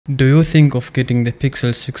Do you think of getting the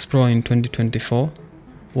Pixel 6 Pro in 2024?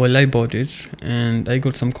 Well, I bought it and I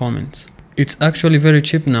got some comments. It's actually very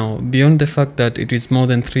cheap now, beyond the fact that it is more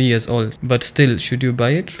than 3 years old. But still, should you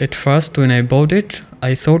buy it? At first, when I bought it,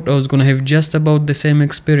 I thought I was gonna have just about the same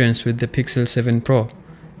experience with the Pixel 7 Pro,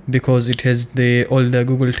 because it has the older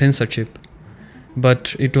Google Tensor chip.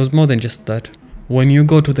 But it was more than just that. When you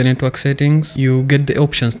go to the network settings, you get the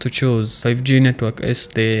options to choose 5G network as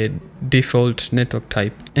the default network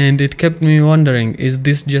type. And it kept me wondering, is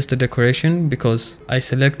this just a decoration? Because I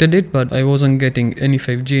selected it, but I wasn't getting any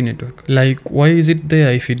 5G network. Like, why is it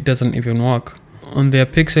there if it doesn't even work? On their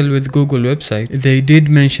Pixel with Google website, they did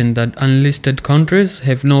mention that unlisted countries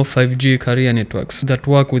have no 5G carrier networks that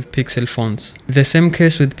work with Pixel phones. The same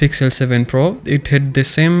case with Pixel 7 Pro, it had the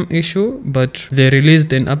same issue, but they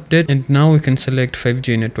released an update and now we can select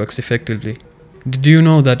 5G networks effectively. Did you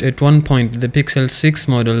know that at one point the Pixel 6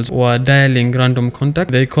 models were dialing random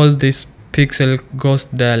contact? They called this Pixel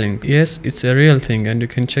ghost dialing. Yes, it's a real thing and you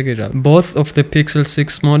can check it out. Both of the Pixel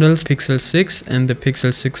 6 models, Pixel 6 and the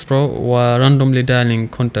Pixel 6 Pro, were randomly dialing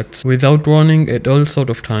contacts without warning at all sort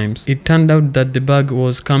of times. It turned out that the bug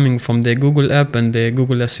was coming from the Google app and the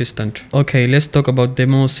Google Assistant. Okay, let's talk about the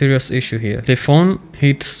more serious issue here. The phone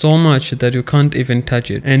heats so much that you can't even touch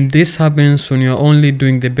it. And this happens when you're only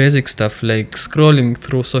doing the basic stuff like scrolling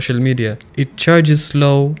through social media. It charges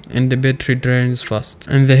slow and the battery drains fast.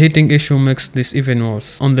 And the heating issue makes this even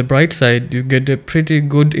worse. On the bright side, you get a pretty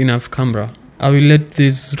good enough camera. I will let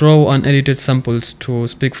these raw unedited samples to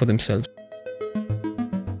speak for themselves.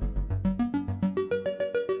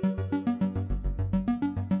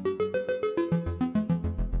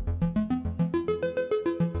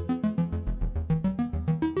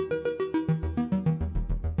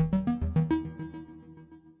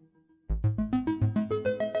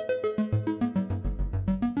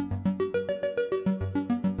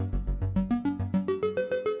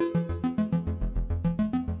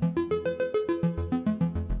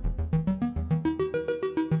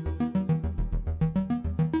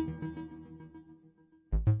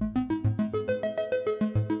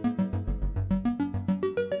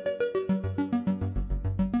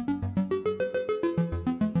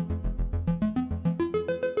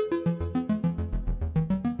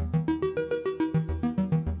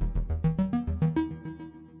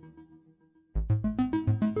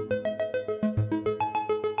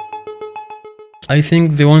 I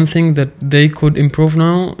think the one thing that they could improve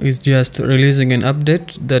now is just releasing an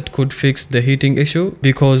update that could fix the heating issue,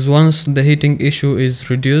 because once the heating issue is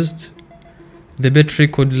reduced, the battery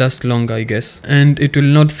could last longer, I guess, and it will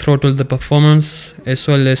not throttle the performance, as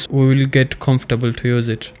well as we will get comfortable to use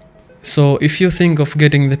it. So if you think of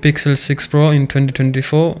getting the Pixel 6 Pro in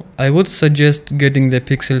 2024, I would suggest getting the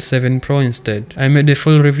Pixel 7 Pro instead. I made a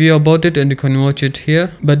full review about it and you can watch it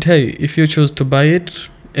here. But hey, if you choose to buy it,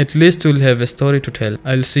 at least you'll have a story to tell.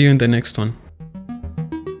 I'll see you in the next one.